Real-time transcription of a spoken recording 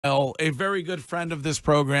A very good friend of this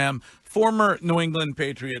program, former New England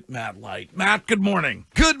Patriot Matt Light. Matt, good morning.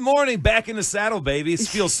 Good morning. Back in the saddle, baby. It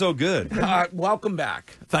feels so good. Welcome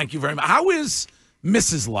back. Thank you very much. How is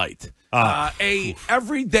Mrs. Light? A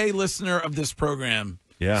everyday listener of this program,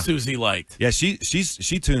 Susie Light. Yeah, she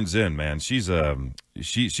tunes in, man. She's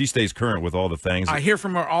she stays current with all the things. I hear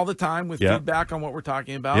from her all the time with feedback on what we're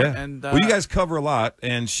talking about. Yeah. And well, you guys cover a lot,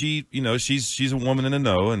 and she's a woman in the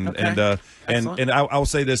know, and I will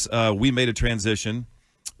say this: we made a transition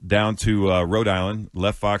down to Rhode Island,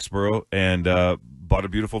 left Foxborough, and bought a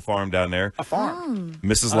beautiful farm down there. A farm.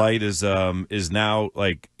 Mrs. Light is now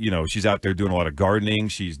she's out there doing a lot of gardening.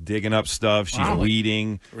 She's digging up stuff. She's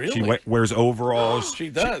weeding. Really? She wears overalls. She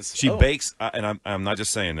does. She bakes, and I'm not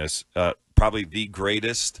just saying this. Probably the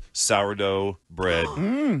greatest sourdough bread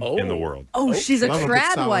in the world. Oh, she's a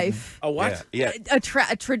trad wife. A what? Yeah. A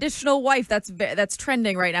traditional wife that's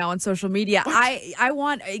trending right now on social media. I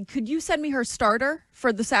want. Could you send me her starter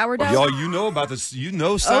for the sourdough? Y'all, you know about this. You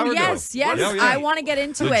know sourdough. Oh, yes. Yeah. I want to get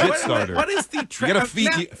into Legit it. starter. What is the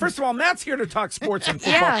trad? First of all, Matt's here to talk sports and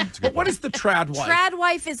football. Yeah. But what is the trad wife? Trad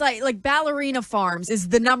wife is like Ballerina Farms is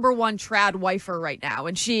the #1 trad wifer right now,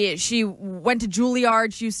 and she went to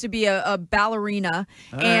Juilliard. She used to be a ballerina,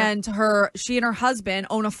 and she and her husband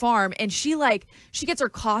own a farm, and she gets her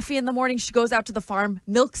coffee in the morning. She goes out to the farm,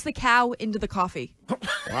 milks the cow into the coffee. Wow.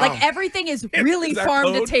 Like everything is really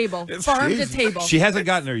farm to table. Farm to table. She hasn't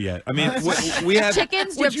gotten there yet. I mean, we have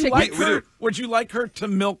chickens. Would you like her to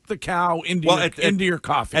milk the cow into your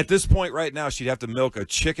coffee? At this point right now, she'd have to milk a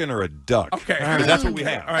chicken or a duck. Okay. Because that's what we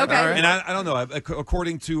have. All right. Okay. And I don't know.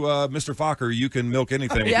 According to Mr. Fokker, you can milk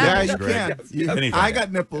anything. Yeah, you can. Anything. I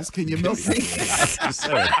got nipples. Can you milk me?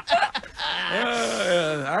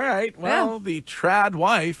 All right. Well, the trad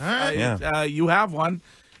wife. You have one,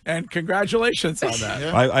 and congratulations on that.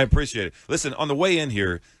 Yeah. I appreciate it. Listen, on the way in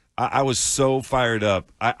here, I was so fired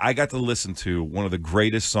up. I got to listen to one of the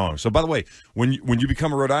greatest songs. So, by the way, when you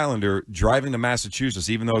become a Rhode Islander, driving to Massachusetts,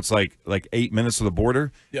 even though it's like 8 minutes to the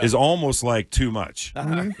border, is almost like too much.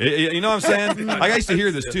 You know what I'm saying? Like I used to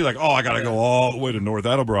hear this too, like, oh, I got to go all the way to North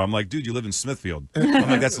Attleboro. I'm like, dude, you live in Smithfield. I'm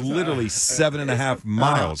like, that's literally 7.5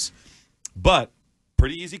 miles. But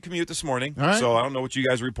pretty easy commute this morning. Right. So I don't know what you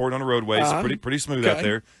guys report on the roadways. Pretty smooth out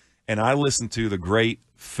there. And I listened to the great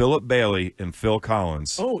Philip Bailey and Phil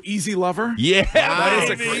Collins. Oh, Easy Lover? Yeah. That is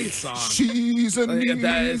a great song. She's a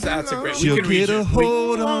That's a great She'll get a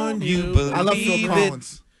hold on you, believe I love Phil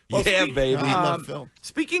Collins. Yeah, baby. I love Phil.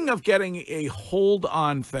 Speaking of getting a hold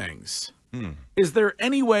on things, is there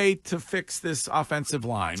any way to fix this offensive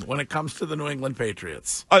line when it comes to the New England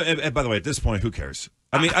Patriots? And by the way, at this point, who cares?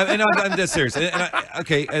 I mean, I'm dead serious.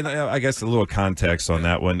 And I guess a little context on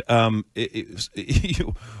that one.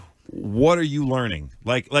 What are you learning?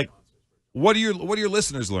 Like, what are your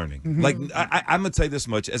listeners learning? Mm-hmm. Like, I'm gonna tell you this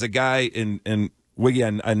much as a guy in Wiggy.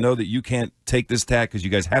 I know that you can't take this tack because you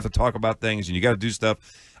guys have to talk about things and you got to do stuff.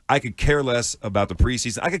 I could care less about the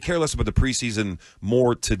preseason. I could care less about the preseason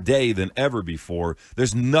more today than ever before.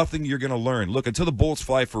 There's nothing you're gonna learn. Look, until the Bullets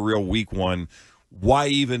fly for real week 1. Why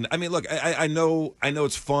even? I mean, look, I know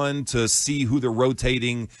it's fun to see who they're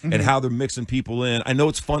rotating and how they're mixing people in. I know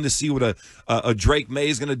it's fun to see what a Drake May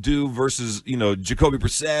is going to do versus, Jacoby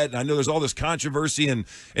Brissett. And I know there's all this controversy and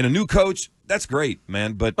a new coach. That's great,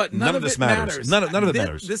 man. But none of this matters. None of it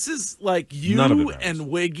matters. This is like you and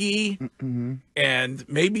Wiggy and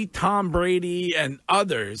maybe Tom Brady and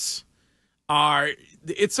others are.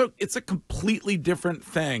 It's a completely different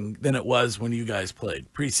thing than it was when you guys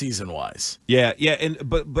played preseason wise. Yeah,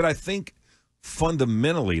 but I think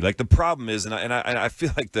fundamentally, like the problem is, and I feel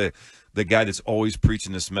like the guy that's always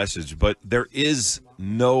preaching this message, but there is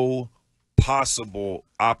no possible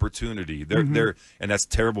opportunity there, and that's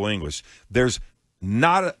terrible English. There's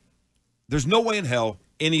no way in hell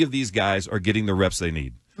any of these guys are getting the reps they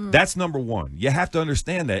need. That's number one. You have to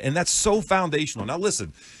understand that, and that's so foundational. Now,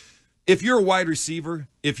 listen. If you're a wide receiver,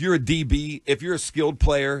 if you're a DB, if you're a skilled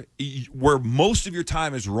player, where most of your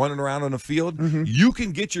time is running around on the field, you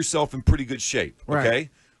can get yourself in pretty good shape, okay? Right.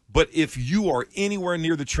 But if you are anywhere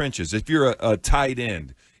near the trenches, if you're a tight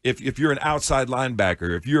end, if you're an outside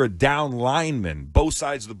linebacker, if you're a down lineman, both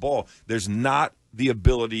sides of the ball, there's not the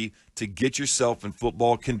ability to get yourself in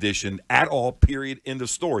football condition at all, period, end of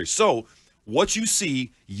story. So what you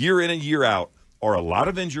see year in and year out are a lot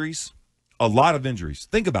of injuries.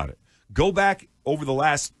 Think about it. Go back over the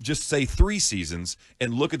last, just say 3 seasons,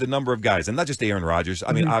 and look at the number of guys, and not just Aaron Rodgers.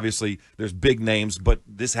 I mean, obviously, there's big names, but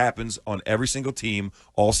this happens on every single team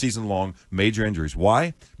all season long, major injuries.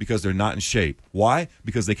 Why? Because they're not in shape. Why?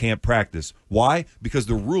 Because they can't practice. Why? Because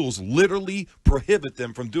the rules literally prohibit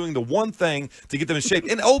them from doing the one thing to get them in shape.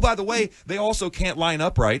 And, oh, by the way, they also can't line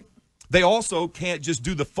up right. They also can't just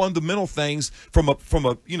do the fundamental things from a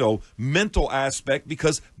mental aspect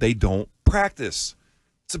because they don't practice.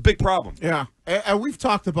 It's a big problem. Yeah, and we've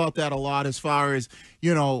talked about that a lot as far as,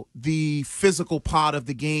 the physical part of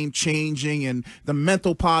the game changing and the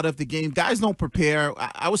mental part of the game. Guys don't prepare.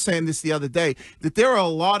 I was saying this the other day, that there are a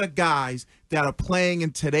lot of guys that are playing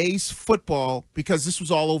in today's football, because this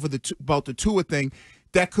was all over about the Tua thing,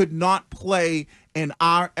 that could not play in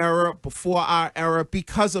our era, before our era,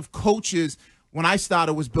 because of coaches. When I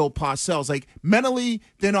started was Bill Parcells. Like, mentally,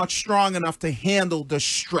 they're not strong enough to handle the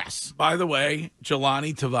stress. By the way,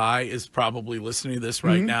 Jahlani Tavai is probably listening to this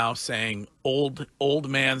right now saying, old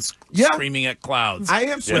man screaming at clouds. I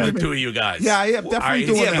am screaming. The two of you guys. Yeah, I am definitely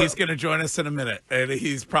doing that. He's going to join us in a minute. And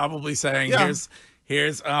he's probably saying,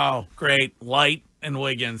 here's oh, great, Light and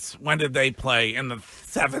Wiggins. When did they play? In the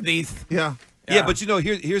 70s? Yeah. Yeah, but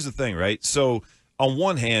here's the thing, right? So on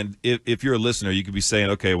one hand, if you're a listener, you could be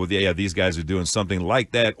saying, okay, well, yeah, these guys are doing something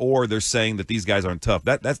like that, or they're saying that these guys aren't tough.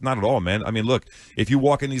 That's not at all, man. I mean, look, if you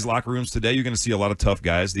walk in these locker rooms today, you're going to see a lot of tough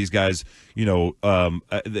guys. These guys,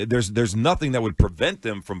 there's nothing that would prevent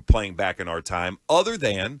them from playing back in our time other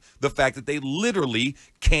than the fact that they literally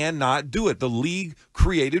cannot do it. The league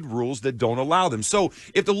created rules that don't allow them. So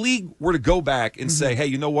if the league were to go back and say, hey,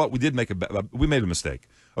 you know what, we made a mistake.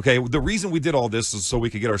 Okay, the reason we did all this is so we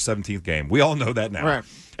could get our 17th game. We all know that now. Right.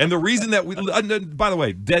 And the reason that by the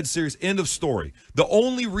way, dead serious, end of story. The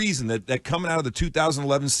only reason that coming out of the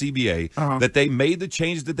 2011 CBA that they made the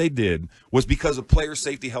changes that they did was because of player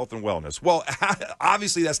safety, health, and wellness. Well,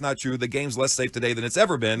 obviously that's not true. The game's less safe today than it's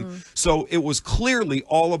ever been. So it was clearly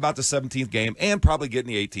all about the 17th game and probably getting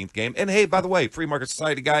the 18th game. And hey, by the way, free market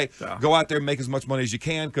society guy, go out there and make as much money as you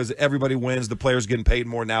can because everybody wins. The players getting paid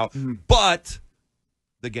more now. But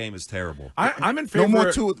the game is terrible. I'm in favor. No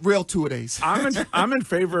more real two-a-days. I'm in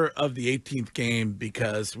favor of the 18th game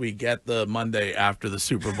because we get the Monday after the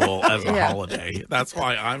Super Bowl as a holiday. That's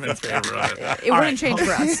why I'm in favor of it. It wouldn't change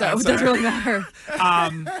for us, so it doesn't really matter.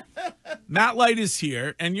 Matt Light is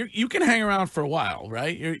here, and you can hang around for a while,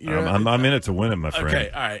 right? I'm in it to win it, my friend.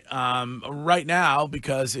 Okay, all right. Right now,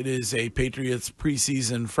 because it is a Patriots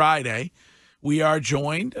preseason Friday, we are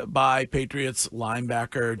joined by Patriots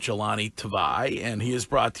linebacker Jahlani Tavai, and he is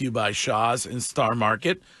brought to you by Shaw's and Star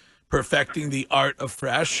Market, perfecting the art of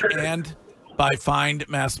fresh, and by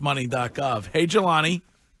findmassmoney.gov. Hey, Jahlani.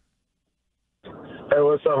 Hey,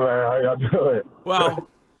 what's up, man? How y'all doing? Well,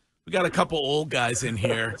 we got a couple old guys in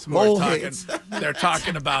here. They're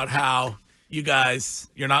talking about how you guys,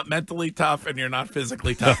 you're not mentally tough and you're not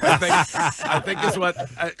physically tough. I think is what.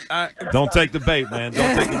 Don't take the bait, man.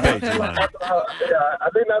 Don't take the bait, Jahlani. Yeah, I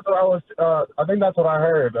think that's what I was. I think that's what I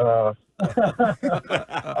heard.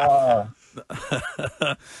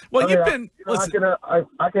 Well, you've been. Listen,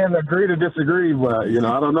 I can agree to disagree, but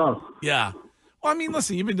I don't know. Yeah. Well, I mean,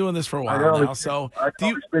 listen, you've been doing this for a while now, so I can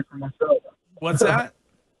only speak for myself. What's that?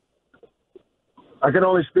 I can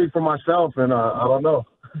only speak for myself, and I don't know.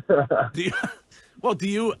 Do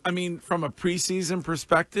you, I mean, from a preseason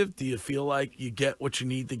perspective, do you feel like you get what you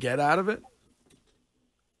need to get out of it?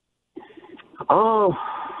 I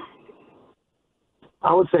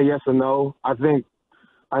would say yes and no. I think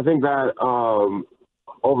that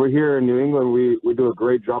over here in New England, we do a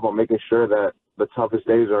great job on making sure that the toughest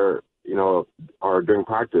days are during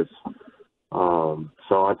practice. So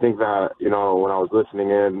I think that, when I was listening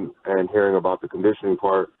in and hearing about the conditioning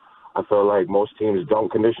part, I feel like most teams don't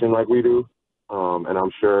condition like we do. And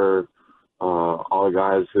I'm sure all the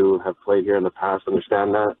guys who have played here in the past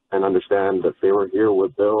understand that and understand that they were here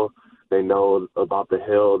with Bill. They know about the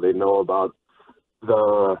hill. They know about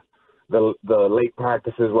the late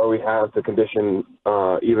practices where we have to condition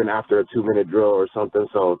even after a 2-minute drill or something.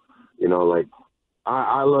 So,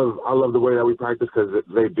 I love the way that we practice because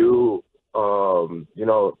they do,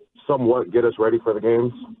 somewhat get us ready for the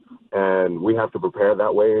games. And we have to prepare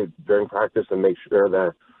that way during practice and make sure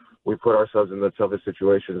that we put ourselves in the toughest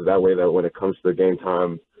situations. That way that when it comes to game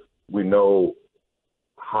time, we know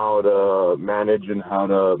how to manage and how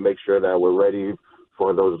to make sure that we're ready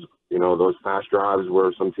for those fast drives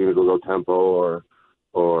where some teams will go tempo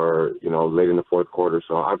or late in the fourth quarter.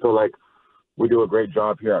 So I feel like we do a great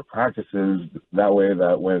job here at practices. That way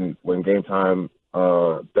that when game time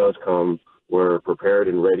does come, we're prepared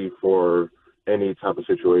and ready for any type of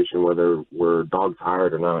situation, whether we're dog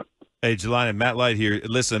tired or not. Hey, Jahlani, Matt Light here.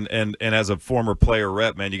 Listen, and as a former player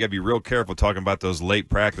rep, man, you got to be real careful talking about those late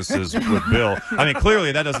practices with Bill. I mean,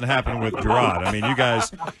 clearly that doesn't happen with Gerard. I mean, you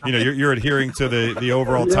guys, you're adhering to the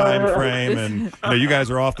overall time frame, and you guys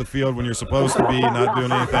are off the field when you're supposed to be, not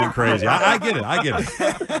doing anything crazy. I get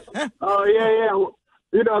it. Oh yeah.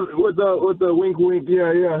 With the wink,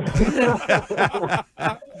 yeah.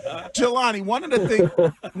 Jahlani, one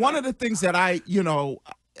of the things that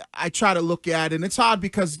I try to look at, and it's hard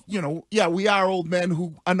because, we are old men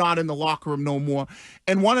who are not in the locker room no more.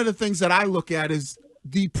 And one of the things that I look at is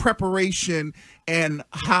the preparation and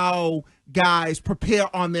how guys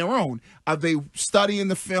prepare on their own. Are they studying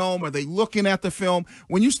the film? Are they looking at the film?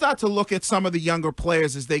 When you start to look at some of the younger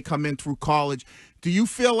players as they come in through college, do you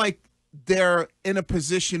feel like they're in a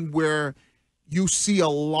position where you see a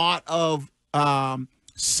lot of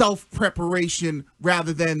self-preparation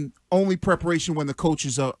rather than only preparation when the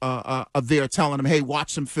coaches are there telling them, hey,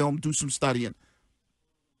 watch some film, do some studying?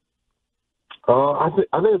 I think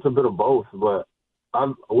it's a bit of both, but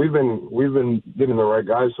we've been getting the right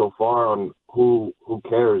guys so far on who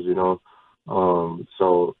cares,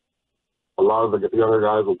 So a lot of the younger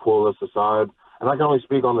guys will pull us aside, and I can only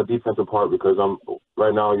speak on the defensive part because I'm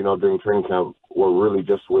right now, during training camp, we're really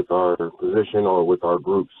just with our position or with our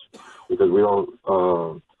groups because we don't,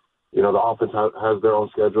 the offense has their own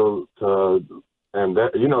schedule and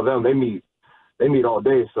they meet all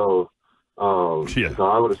day, so. So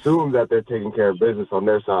I would assume that they're taking care of business on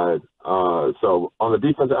their side. So on the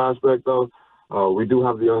defensive aspect, though, we do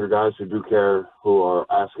have the younger guys who do care, who are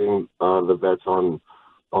asking the vets on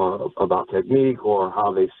about technique or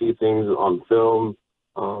how they see things on film,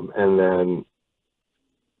 and then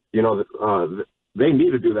they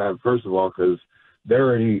need to do that first of all because they're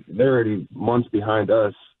already months behind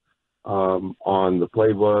us on the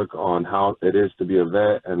playbook, on how it is to be a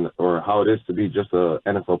vet or how it is to be just a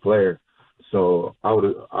NFL player. So I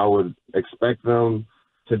would expect them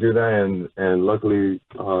to do that, and luckily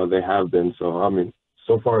they have been. So I mean,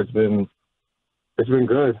 so far it's been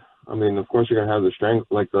good. I mean, of course you're gonna have the strength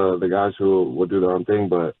like the guys who will do their own thing,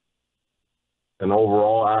 but an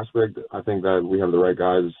overall aspect, I think that we have the right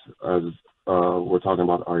guys as we're talking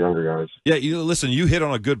about our younger guys. Yeah, listen, you hit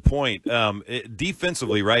on a good point.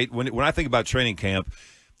 Defensively, right? When I think about training camp,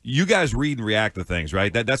 you guys read and react to things,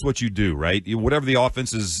 right? That's what you do, right? Whatever the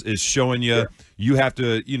offense is showing you, you have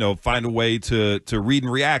to, find a way to read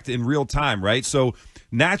and react in real time, right? So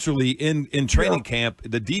naturally in training camp,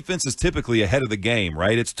 the defense is typically ahead of the game,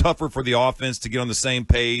 right? It's tougher for the offense to get on the same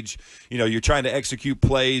page. You're trying to execute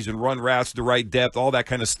plays and run routes to the right depth, all that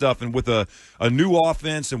kind of stuff. And with a new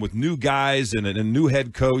offense and with new guys and a new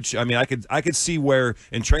head coach, I mean, I could see where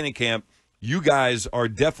in training camp, you guys are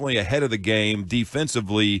definitely ahead of the game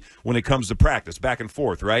defensively when it comes to practice, back and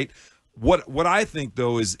forth, right? What I think,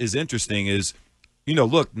 though, is interesting is,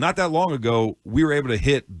 look, not that long ago, we were able to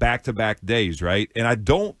hit back-to-back days, right? And I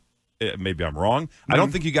don't – maybe I'm wrong. I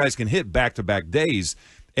don't think you guys can hit back-to-back days.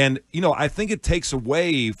 And, I think it takes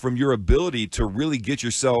away from your ability to really get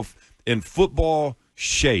yourself in football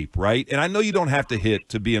shape, right? And I know you don't have to hit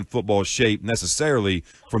to be in football shape necessarily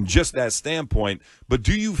from just that standpoint, but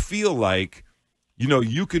do you feel like,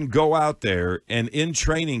 you can go out there and in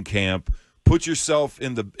training camp put yourself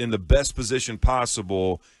in the best position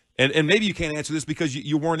possible? And maybe you can't answer this because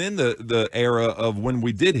you weren't in the era of when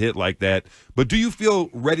we did hit like that, but do you feel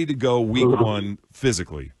ready to go week one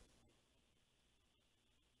physically?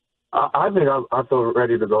 I think I feel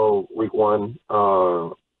ready to go week one.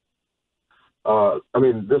 I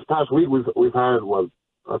mean, this past week we've had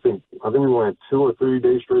I think we went 2 or 3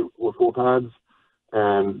 days straight with full pads,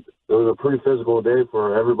 and it was a pretty physical day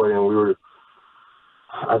for everybody. And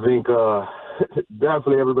I think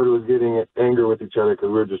definitely everybody was getting angry with each other because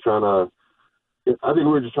we were just trying to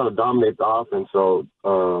dominate the offense. So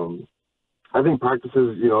I think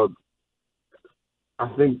practices, I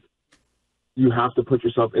think you have to put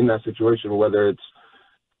yourself in that situation, whether it's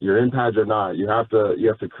you're in pads or not. You have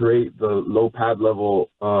to create the low pad level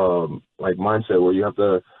mindset where you have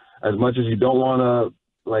to, as much as you don't want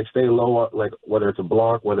to stay low, whether it's a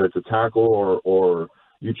block, whether it's a tackle or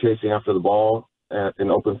you chasing after the ball in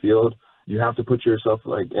open field, you have to put yourself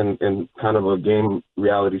in kind of a game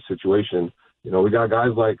reality situation. We got guys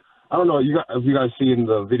I don't know if you guys seen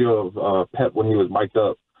the video of Pep when he was mic'd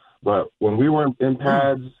up, but when we were in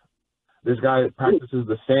pads, this guy practices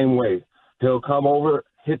the same way. He'll come over,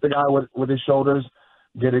 hit the guy with his shoulders,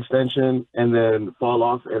 get extension, and then fall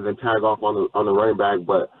off and then tag off on the running back.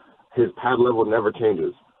 But his pad level never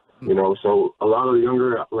changes, So a lot of the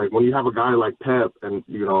younger, when you have a guy like Pep, and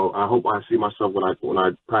I hope I see myself when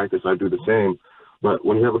I practice, I do the same. But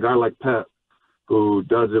when you have a guy like Pep, who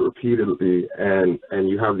does it repeatedly, and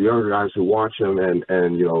you have the younger guys who watch him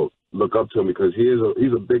and look up to him because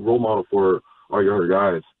he's a big role model for our younger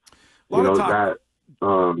guys. That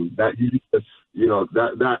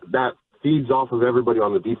feeds off of everybody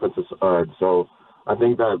on the defensive side. So I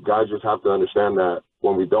think that guys just have to understand that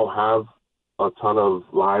when we don't have a ton of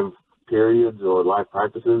live periods or live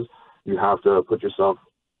practices, you have to put yourself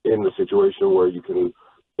in the situation where you can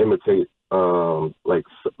imitate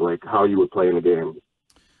like how you would play in a game.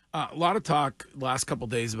 A lot of talk last couple of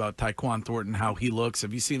days about Tyquan Thornton, how he looks.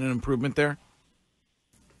 Have you seen an improvement there?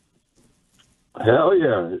 Hell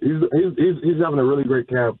yeah, he's having a really great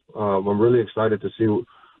camp. I'm really excited to see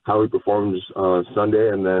how he performs Sunday,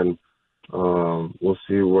 and then we'll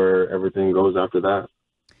see where everything goes after that.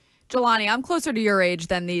 Jahlani, I'm closer to your age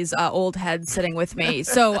than these old heads sitting with me.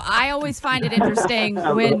 So I always find it interesting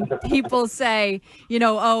when people say,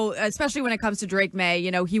 especially when it comes to Drake May,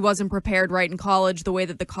 he wasn't prepared right in college, the way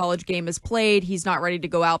that the college game is played. He's not ready to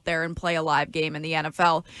go out there and play a live game in the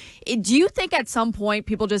NFL. Do you think at some point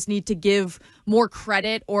people just need to give more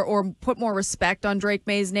credit or put more respect on Drake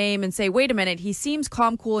May's name and say, wait a minute, he seems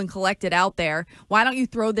calm, cool, and collected out there. Why don't you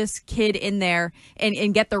throw this kid in there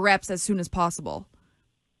and get the reps as soon as possible?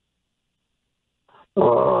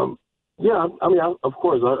 Yeah, I mean, of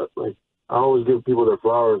course, I always give people their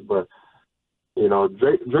flowers, but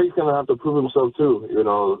Drake's gonna have to prove himself too.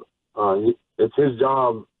 It's his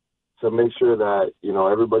job to make sure that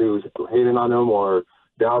everybody who's hating on him or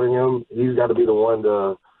doubting him, he's got to be the one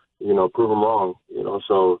to prove him wrong.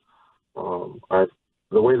 So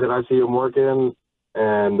the way that I see him working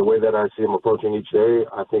and the way that I see him approaching each day,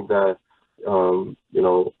 I think that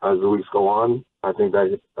as the weeks go on, I think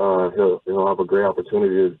that he'll have a great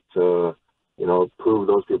opportunity to prove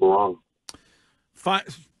those people wrong.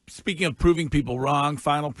 Speaking of proving people wrong,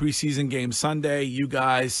 final preseason game Sunday. You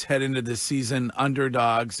guys head into this season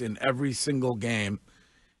underdogs in every single game.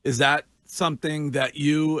 Is that something that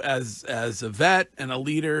you, as a vet and a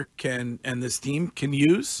leader, and this team can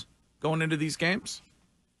use going into these games?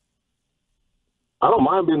 I don't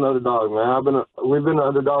mind being an underdog, man. We've been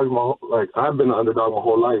underdogs I've been an underdog my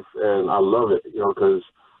whole life, and I love it, because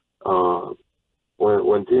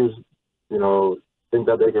when teams, think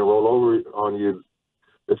that they can roll over on you,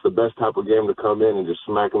 it's the best type of game to come in and just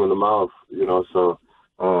smack them in the mouth, So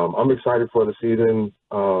I'm excited for the season.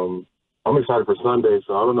 I'm excited for Sunday,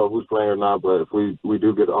 so I don't know who's playing or not, but if we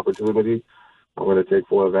do get the opportunity, I'm going to take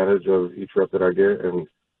full advantage of each rep that I get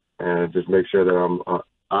and just make sure that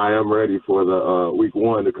I am ready for the week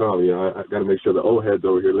one to come. I got to make sure the old heads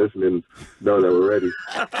over here listening know that we're ready.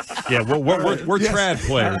 Yeah, we're trad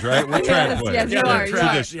players, right? We're trad players. Yes, you are.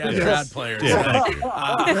 Trad players. Yeah, thank you.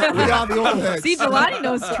 We are the old heads. See, Jahlani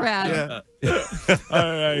knows trad. Yeah.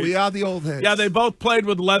 All right. We are the old heads. Yeah, they both played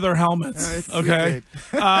with leather helmets. Okay.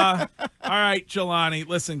 Yeah. All right, Jahlani.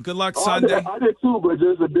 Listen, good luck Sunday. I did too, but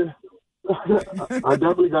just a bit. I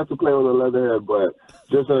definitely got to play with a leather head, but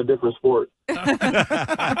just in a different sport. All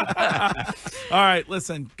right,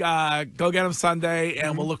 listen, go get them Sunday,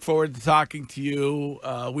 and we'll look forward to talking to you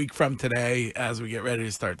a week from today as we get ready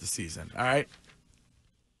to start the season. All right?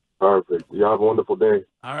 Perfect. You have a wonderful day.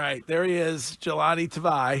 All right, there he is, Jahlani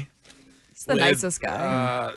Tavai. He's the nicest guy.